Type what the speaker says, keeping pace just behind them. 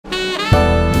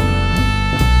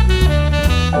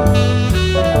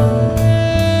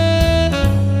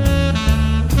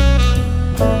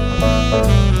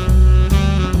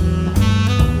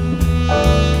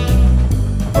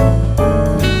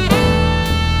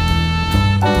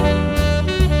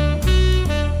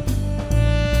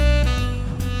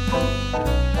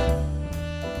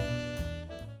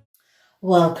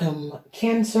Welcome,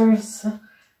 Cancers.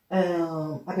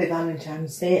 Happy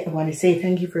Valentine's Day. I want to say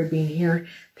thank you for being here.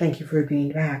 Thank you for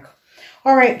being back.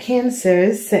 All right,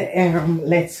 Cancers,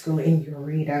 let's go in your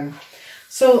reading.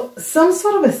 So some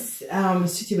sort of a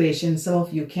situation some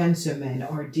of you Cancer men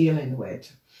are dealing with.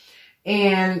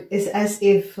 And it's as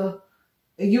if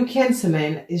you Cancer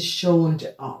men is shown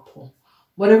up.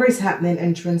 Whatever is happening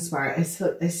and transpire, I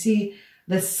see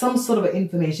that some sort of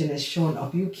information is shown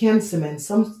up. You Cancer men,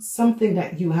 something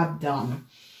that you have done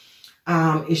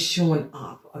is showing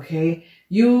up, okay?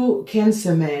 You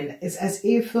Cancer men, it's as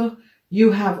if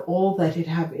you have all that you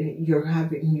have in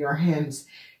your hands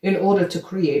in order to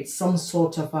create some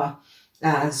sort of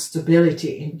a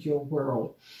stability in your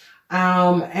world.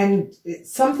 And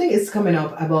something is coming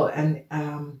up about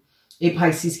a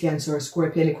Pisces, Cancer, or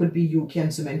Scorpion. It could be you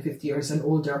Cancer men 50 years and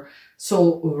older.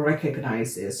 So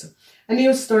recognize this. A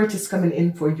new start is coming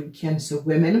in for you Cancer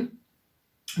women.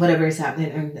 Whatever is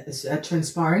happening and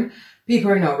transpiring,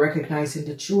 people are now recognizing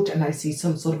the truth, and I see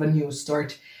some sort of a new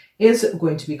start is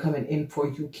going to be coming in for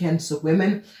you Cancer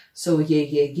women. So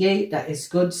yay, that is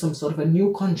good. Some sort of a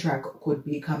new contract could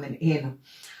be coming in.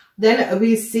 Then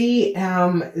we see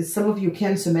some of you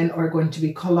Cancer men are going to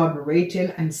be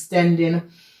collaborating and standing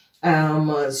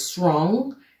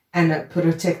strong and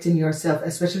protecting yourself,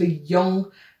 especially young,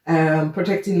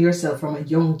 protecting yourself from a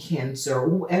young Cancer.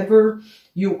 Whoever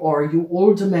you are, you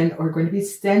older men are going to be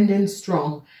standing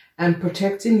strong and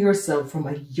protecting yourself from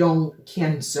a young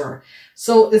Cancer.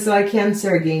 So it's like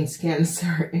Cancer against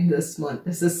Cancer in this month.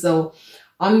 This is so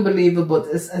unbelievable.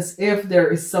 It's as if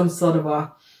there is some sort of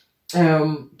a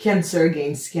Cancer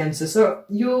against Cancer. So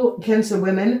you Cancer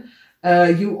women,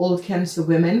 you old Cancer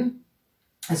women,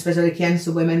 especially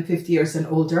Cancer women 50 years and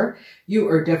older, you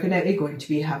are definitely going to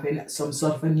be having some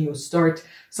sort of a new start.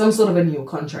 Some sort of a new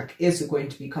contract is going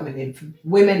to be coming in for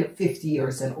women 50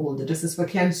 years and older. This is for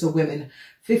Cancer women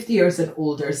 50 years and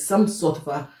older. Some sort of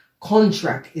a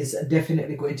contract is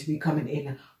definitely going to be coming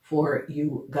in for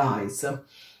you guys.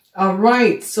 All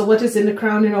right. So what is in the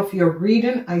crowning of your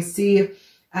reading? I see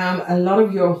a lot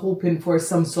of you are hoping for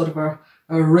some sort of a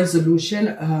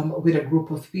resolution with a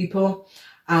group of people.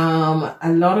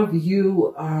 A lot of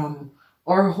you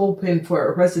are hoping for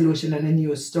a resolution and a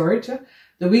new start.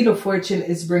 The Wheel of Fortune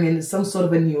is bringing some sort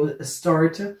of a new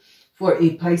start for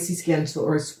a Pisces, Cancer,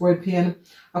 or Scorpion.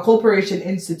 A corporation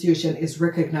institution is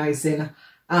recognizing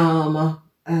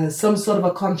some sort of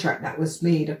a contract that was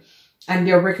made, and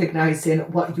they're recognizing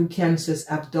what you Cancers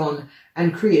have done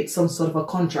and create some sort of a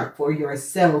contract for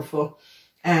yourself,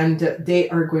 and they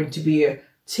are going to be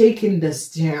taking this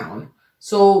down.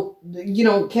 So, you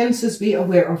know, Cancers, be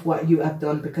aware of what you have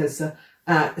done, because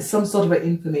some sort of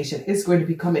information is going to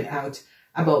be coming out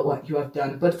about what you have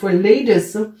done. But for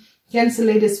ladies, Cancer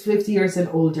ladies 50 years and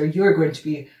older, you're going to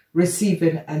be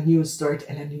receiving a new start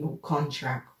and a new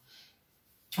contract.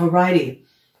 Alrighty.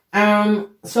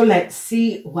 So let's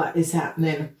see what is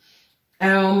happening.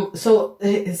 So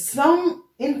some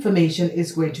information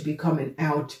is going to be coming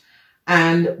out,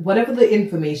 and whatever the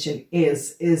information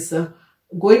is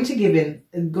going to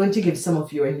give some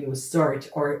of you a new start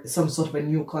or some sort of a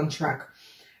new contract,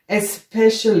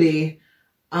 especially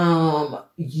young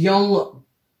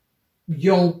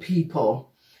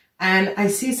people. And I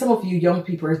see some of you young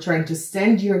people are trying to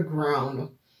stand your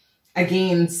ground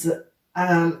against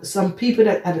some people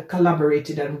that had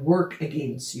collaborated and worked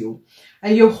against you,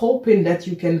 and you're hoping that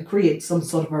you can create some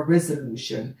sort of a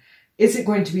resolution. Is it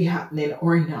going to be happening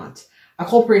or not? A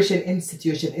corporation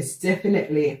institution is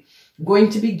definitely going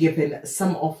to be giving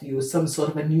some of you some sort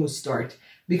of a new start,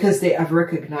 because they have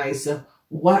recognized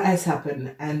what has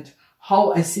happened and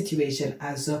how a situation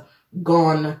has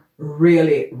gone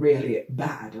really, really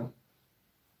bad.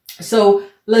 So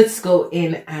let's go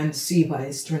in and see what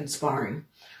is transpiring.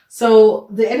 So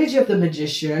the energy of the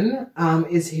Magician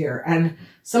is here, and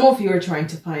some of you are trying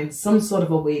to find some sort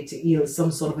of a way to heal some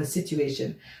sort of a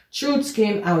situation. Truths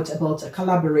came out about a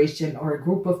collaboration or a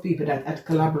group of people that had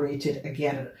collaborated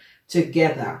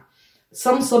together.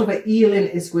 Some sort of a healing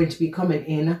is going to be coming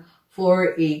in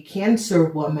for a Cancer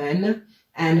woman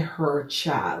and her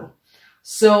child.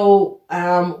 So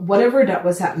whatever that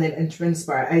was happening and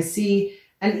transpire, I see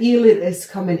an healing is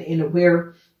coming in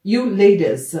where you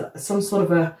ladies, some sort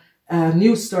of a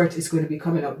new start is going to be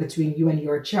coming up between you and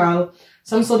your child.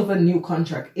 Some sort of a new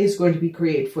contract is going to be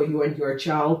created for you and your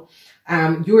child.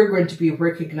 You are going to be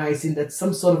recognizing that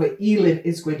some sort of a healing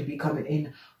is going to be coming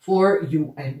in for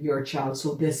you and your child.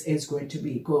 So this is going to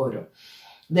be good.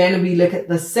 Then we look at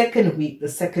the second week. The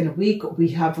second week, we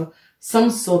have some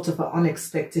sort of an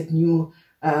unexpected new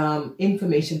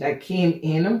information that came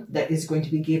in that is going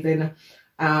to be given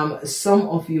Some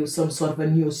of you, some sort of a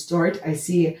new start. I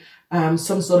see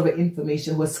some sort of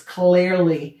information was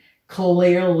clearly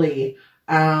communicate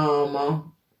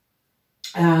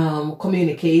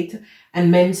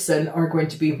and mention are going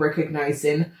to be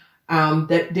recognizing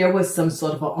that there was some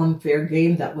sort of an unfair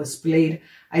game that was played.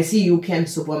 I see you,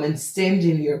 Cancer woman,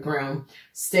 standing your ground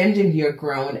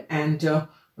and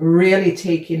really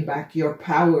taking back your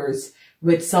powers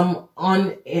with some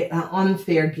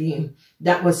unfair game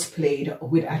that was played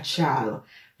with a child,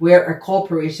 where a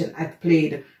corporation had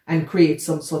played and created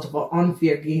some sort of an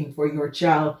unfair game for your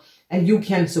child. And you,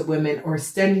 Cancer women, are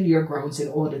standing your grounds in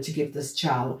order to give this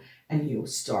child a new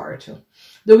start.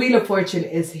 The Wheel of Fortune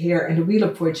is here, and the Wheel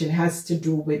of Fortune has to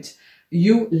do with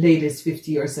you ladies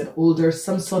 50 years and older.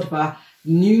 Some sort of a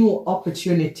new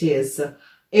opportunities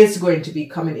is going to be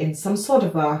coming in, some sort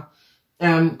of a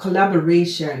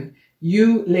collaboration.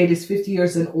 You ladies 50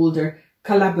 years and older,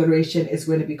 collaboration is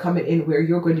going to be coming in where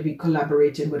you're going to be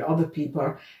collaborating with other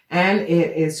people, and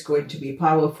it is going to be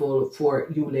powerful for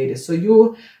you ladies. So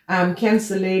you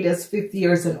Cancer ladies 50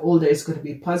 years and older is going to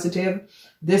be positive.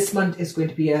 This month is going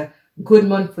to be a good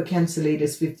month for Cancer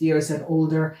ladies 50 years and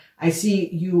older. I see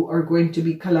you are going to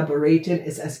be collaborating.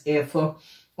 It's as if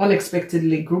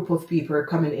unexpectedly group of people are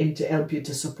coming in to help you,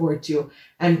 to support you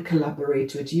and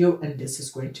collaborate with you, and this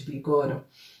is going to be good.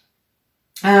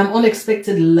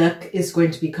 Unexpected luck is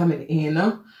going to be coming in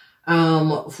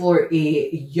for a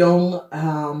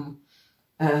young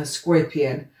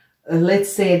Scorpion.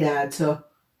 Let's say that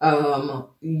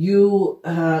you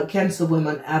Cancer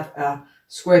women have a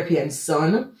Scorpion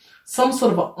sun. Some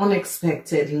sort of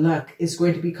unexpected luck is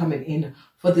going to be coming in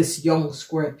for this young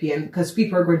Scorpion, because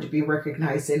people are going to be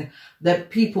recognizing that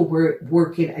people were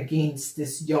working against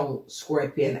this young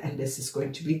Scorpion, and this is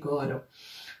going to be good.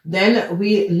 Then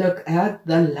we look at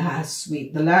the last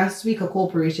week. The last week, a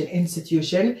corporation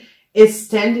institution is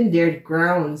standing their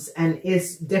grounds and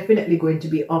is definitely going to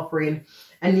be offering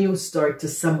a new start to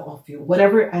some of you.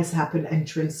 Whatever has happened and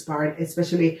transpired,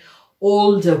 especially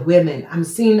older women. I'm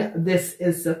seeing this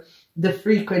is the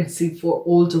frequency for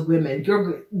older women.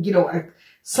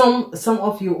 Some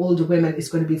of you older women is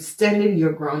going to be standing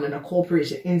your ground, and a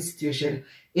corporation institution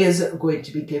is going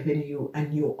to be giving you a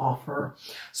new offer.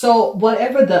 So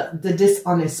whatever the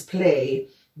dishonest play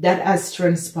that has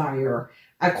transpired,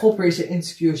 a corporation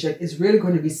institution is really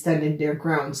going to be standing their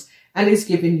grounds and is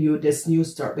giving you this new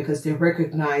start, because they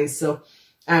recognize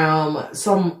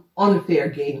some unfair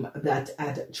game that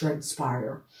had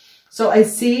transpired. So I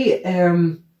see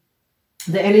the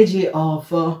energy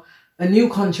of a new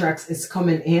contract is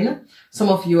coming in. Some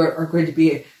of you are going to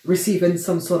be receiving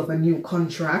some sort of a new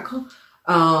contract.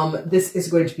 This is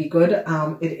going to be good.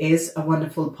 It is a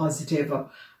wonderful, positive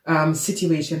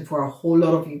situation for a whole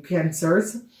lot of you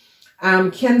Cancers.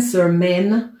 Cancer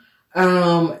men,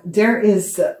 there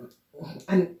is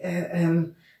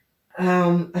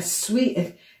a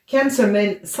sweet Cancer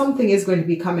men. Something is going to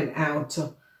be coming out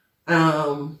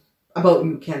about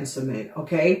you Cancer men.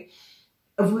 Okay,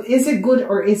 is it good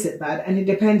or is it bad? And it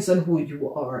depends on who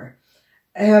you are.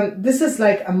 This is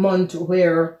like a month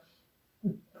where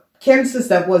Cancers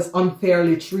that was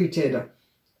unfairly treated,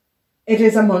 it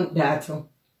is a month that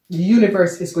the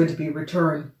universe is going to be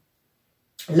returned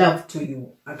love to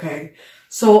you. Okay,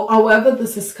 so however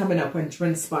this is coming up and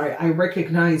transpire, I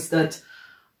recognize that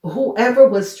whoever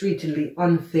was treated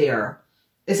unfair,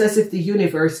 it's as if the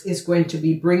universe is going to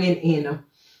be bringing in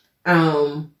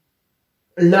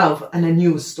love and a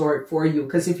new start for you.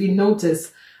 Because if you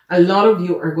notice, a lot of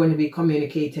you are going to be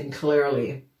communicating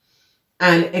clearly.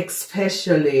 And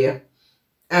especially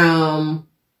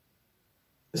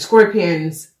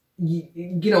Scorpions, young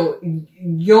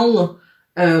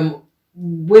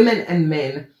women and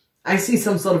men, I see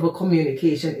some sort of a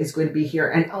communication is going to be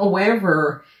here. And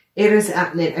however it is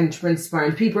happening and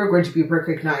transpiring, people are going to be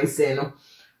recognizing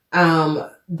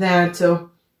that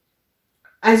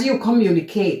as you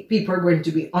communicate, people are going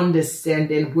to be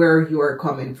understanding where you are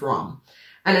coming from.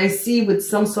 And I see with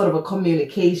some sort of a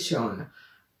communication,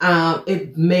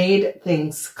 it made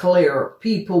things clear.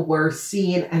 People were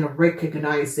seeing and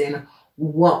recognizing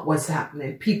what was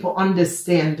happening. People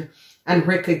understand and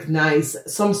recognize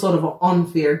some sort of an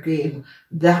unfair game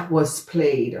that was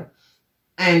played.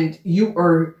 And you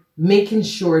are making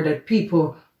sure that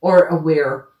people are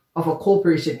aware of a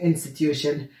corporation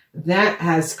institution that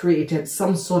has created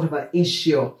some sort of an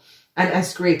issue and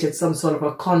has created some sort of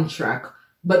a contract,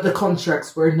 but the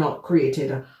contracts were not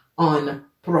created on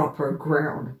proper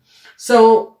ground.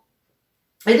 So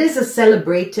it is a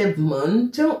celebrative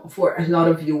month for a lot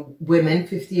of you women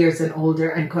 50 years and older,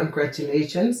 and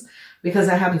congratulations, because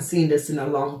I haven't seen this in a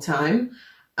long time.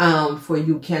 for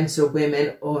you Cancer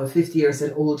women or 50 years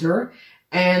and older.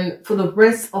 And for the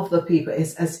rest of the people,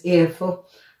 it's as if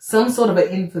some sort of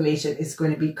information is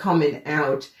going to be coming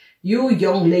out. You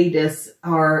young ladies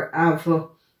have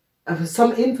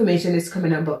some information is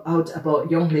coming out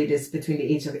about young ladies between the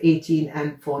age of 18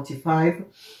 and 45.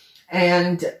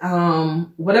 And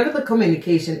whatever the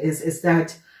communication is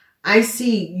that I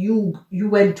see you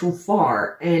went too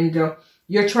far, and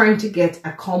you're trying to get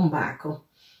a comeback,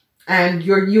 and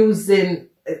you're using,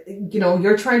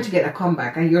 you're trying to get a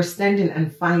comeback, and you're standing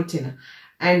and fighting,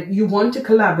 and you want to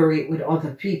collaborate with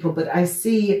other people. But I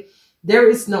see there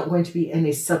is not going to be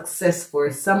any success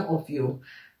for some of you.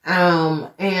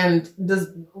 And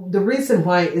the reason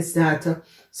why is that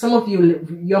some of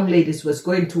you young ladies was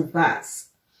going too fast,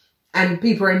 and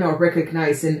people are now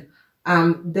recognizing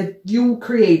that you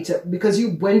because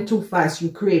you went too fast,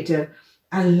 you created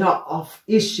a lot of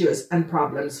issues and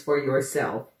problems for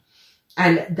yourself.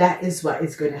 And that is what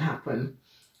is going to happen.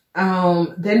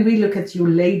 Then we look at you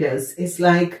ladies. It's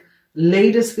like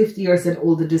ladies 50 years and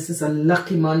older, this is a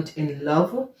lucky month in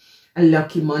love, a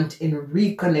lucky month in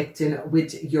reconnecting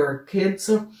with your kids,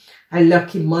 a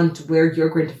lucky month where you're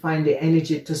going to find the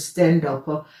energy to stand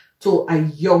up to a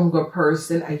younger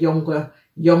person, a young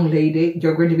lady.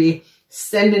 You're going to be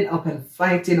standing up and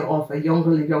fighting off a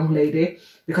younger young lady,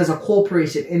 because a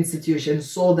corporation institution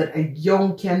saw that a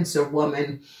young Cancer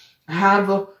woman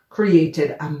have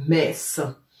created a mess.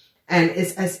 And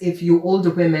it's as if you older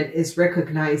women is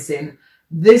recognizing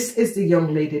this is the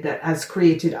young lady that has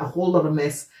created a whole lot of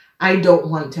mess. I don't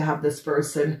want to have this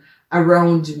person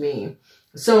around me.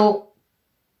 So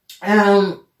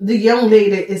the young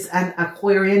lady is an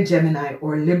Aquarian, Gemini,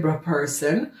 or Libra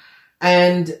person.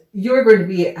 And you're going to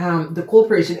be, the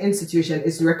corporation institution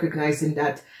is recognizing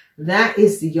that that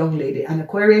is the young lady. An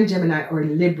Aquarian, Gemini, or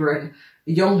Libran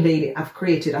young lady have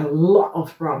created a lot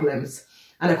of problems.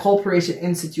 And a corporation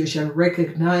institution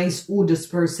recognize who this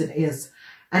person is.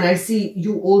 And I see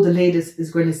you older ladies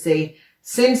is going to say,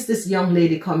 since this young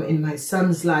lady come in my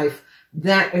son's life,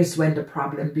 that is when the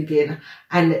problem begin.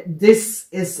 And this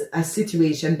is a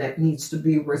situation that needs to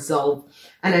be resolved.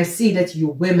 And I see that you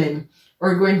women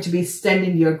are going to be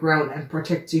standing your ground and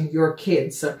protecting your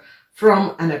kids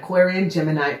from an Aquarian,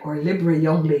 Gemini, or Libra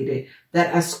young lady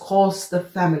that has caused the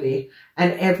family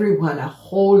and everyone a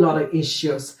whole lot of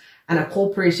issues. And a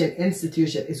corporation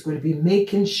institution is going to be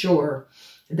making sure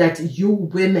that you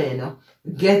women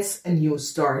gets a new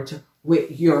start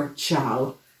with your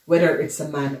child, whether it's a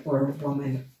man or a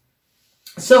woman.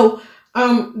 So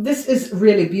this is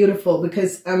really beautiful,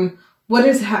 because what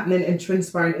is happening and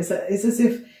transpiring is as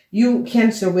if you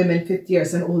Cancer women 50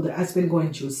 years and older has been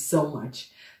going through so much.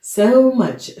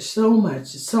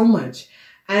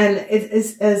 And it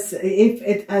is as if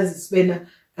it has been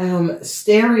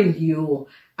staring you.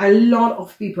 A lot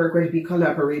of people are going to be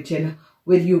collaborating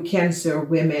with you Cancer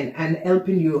women and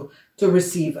helping you to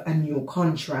receive a new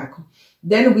contract.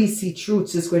 Then we see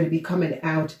truths is going to be coming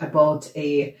out about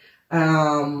a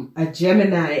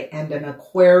Gemini and an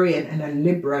Aquarian and a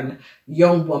Libran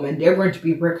young woman. They're going to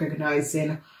be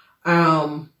recognizing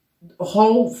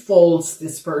how false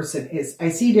this person is. I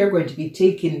see they're going to be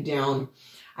taking down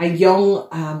a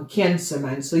young Cancer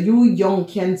man. So you young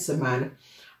Cancer man,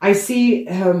 I see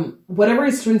whatever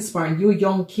is transpiring, you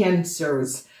young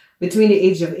Cancers between the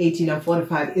age of 18 and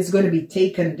 45 is going to be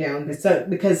taken down,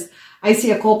 because I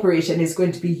see a corporation is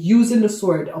going to be using the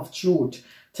sword of truth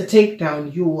to take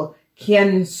down you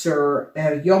Cancer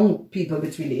young people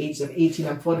between the age of 18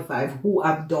 and 45 who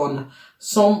have done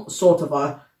some sort of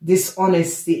a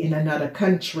dishonesty in another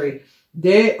country.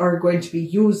 They are going to be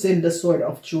using the sword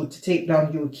of truth to take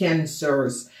down you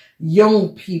Cancers.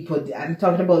 Young people, I'm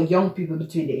talking about young people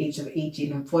between the age of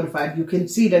 18 and 45. You can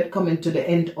see that coming to the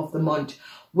end of the month,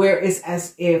 where it's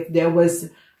as if there was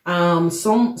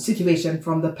some situation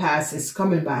from the past is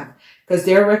coming back, because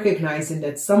they're recognizing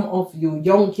that some of you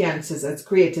young Cancers has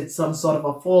created some sort of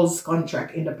a false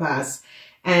contract in the past,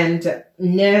 and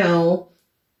now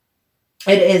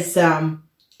it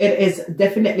is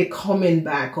definitely coming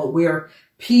back, or where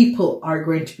people are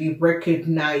going to be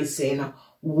recognizing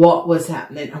what was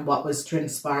happening and what was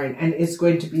transpiring, and it's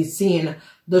going to be seeing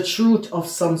the truth of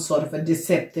some sort of a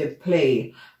deceptive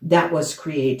play that was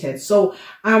created. So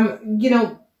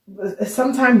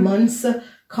sometimes months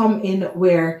come in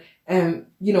where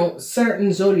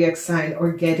certain zodiac sign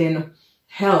are getting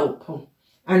help,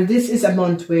 and this is a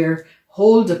month where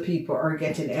older people are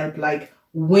getting help, like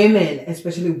women,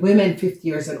 especially women 50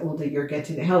 years and older, you're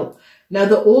getting help. Now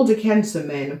the older Cancer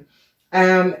men,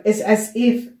 it's as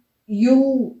if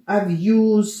you have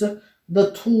used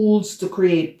the tools to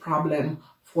create problem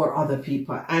for other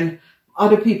people, and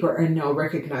other people are now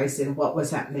recognizing what was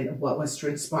happening, what was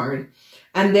transpiring.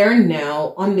 And they're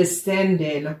now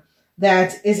understanding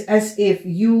that it's as if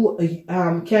you,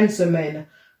 Cancer men,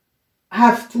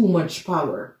 have too much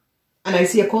power. And I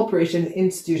see a corporation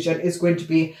institution is going to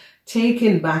be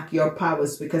taking back your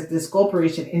powers, because this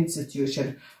corporation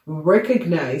institution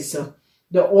recognize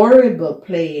the horrible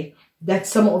play that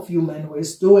some of you men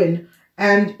was doing,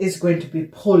 and is going to be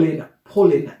pulling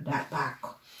that back.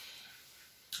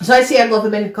 So I see a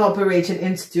government corporation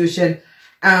institution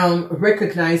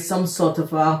recognize some sort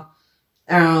of a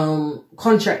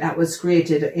contract that was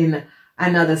created in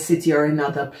another city or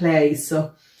another place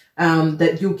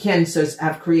that you Cancers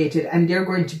have created, and they're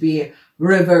going to be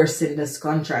reversing this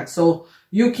contract. So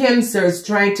you Cancers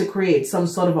try to create some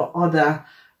sort of other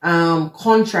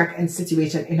contract and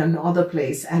situation in another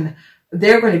place, and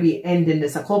they're going to be ending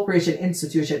this. A corporation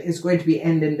institution is going to be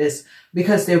ending this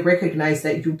because they recognize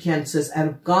that you Cancers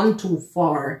have gone too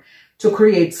far to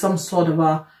create some sort of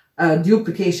a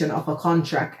duplication of a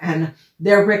contract, and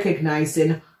they're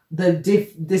recognizing the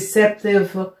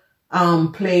deceptive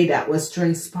play that was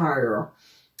transpired.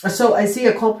 So I see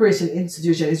a corporation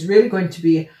institution is really going to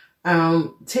be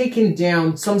taking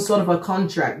down some sort of a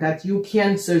contract that you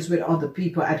Cancers with other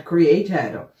people had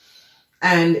created,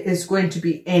 and is going to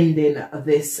be ending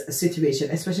this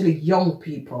situation, especially young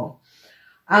people.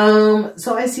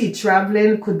 So I see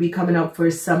traveling could be coming up for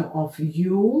some of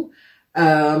you.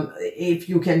 If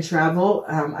you can travel,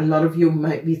 a lot of you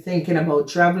might be thinking about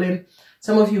traveling.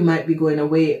 Some of you might be going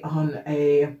away on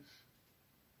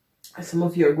some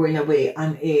of you are going away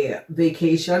on a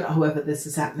vacation. However, this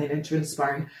is happening and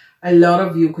transpiring. A lot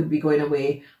of you could be going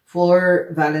away for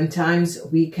Valentine's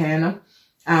weekend.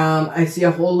 I see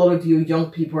a whole lot of you young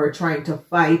people are trying to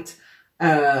fight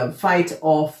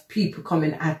off people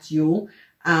coming at you.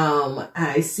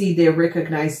 I see they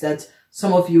recognize that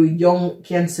some of you young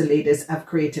Cancer ladies have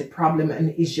created problem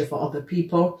and issue for other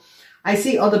people. I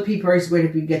see other people is going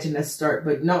to be getting a start,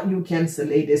 but not you Cancer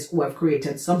ladies who have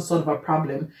created some sort of a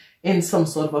problem in some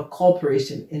sort of a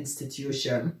corporation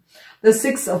institution. The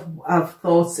Six of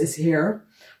Thoughts is here.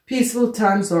 Peaceful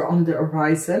times are on the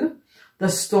horizon. The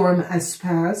storm has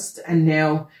passed, and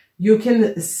now you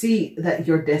can see that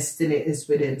your destiny is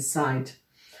within sight.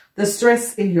 The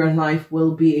stress in your life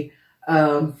will be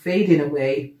fading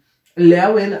away,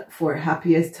 allowing for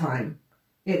happiest time.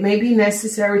 It may be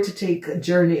necessary to take a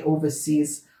journey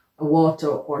overseas, water,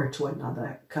 or to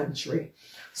another country.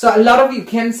 So a lot of you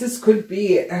Cancers could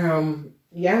be,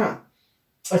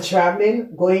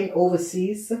 traveling, going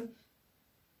overseas.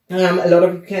 A lot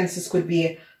of you Cancers could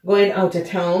be going out of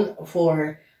town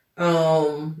for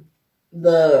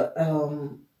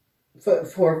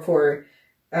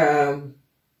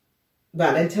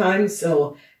Valentine's.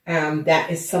 So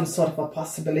that is some sort of a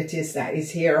possibilities that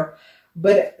is here.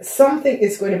 But something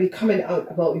is going to be coming out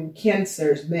about you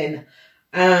Cancers men,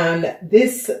 and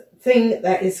this thing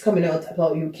that is coming out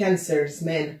about you Cancers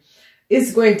men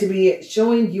is going to be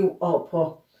showing you up,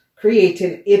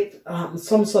 creating it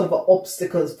some sort of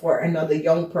obstacles for another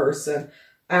young person,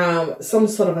 some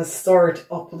sort of a start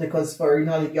obstacles for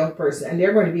another young person, and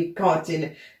they're going to be caught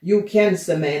in you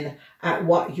Cancer men at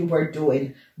what you were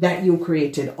doing, that you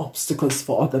created obstacles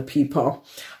for other people.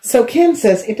 So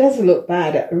Cancers, it doesn't look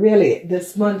bad really.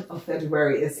 This month of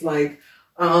February is like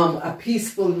a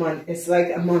peaceful month. It's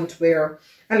like a month where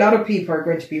a lot of people are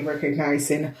going to be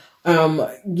recognizing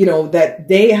that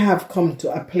they have come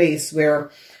to a place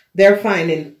where they're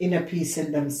finding inner peace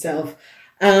in themselves.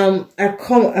 Some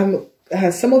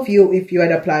of you, if you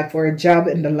had applied for a job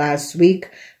in the last week,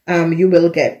 you will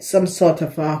get some sort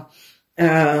of a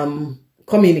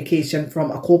communication from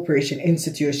a corporation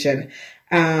institution,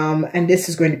 and this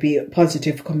is going to be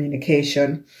positive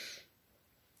communication.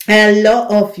 A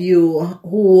lot of you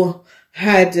who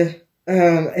had,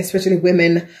 especially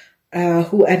women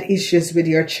who had issues with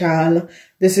your child,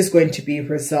 this is going to be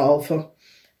resolved,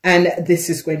 and this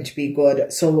is going to be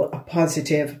good. So a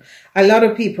positive. A lot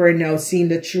of people are now seeing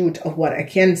the truth of what a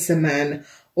Cancer man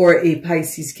or a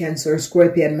Pisces, Cancer, or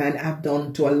Scorpion man have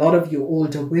done to a lot of you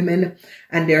older women,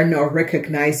 and they're now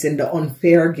recognizing the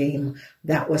unfair game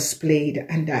that was played,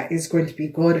 and that is going to be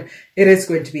good. It is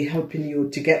going to be helping you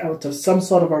to get out of some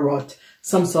sort of a rut,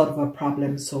 some sort of a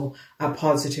problem. So a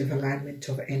positive alignment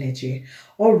of energy.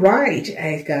 All right,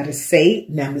 I gotta say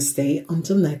namaste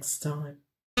until next time.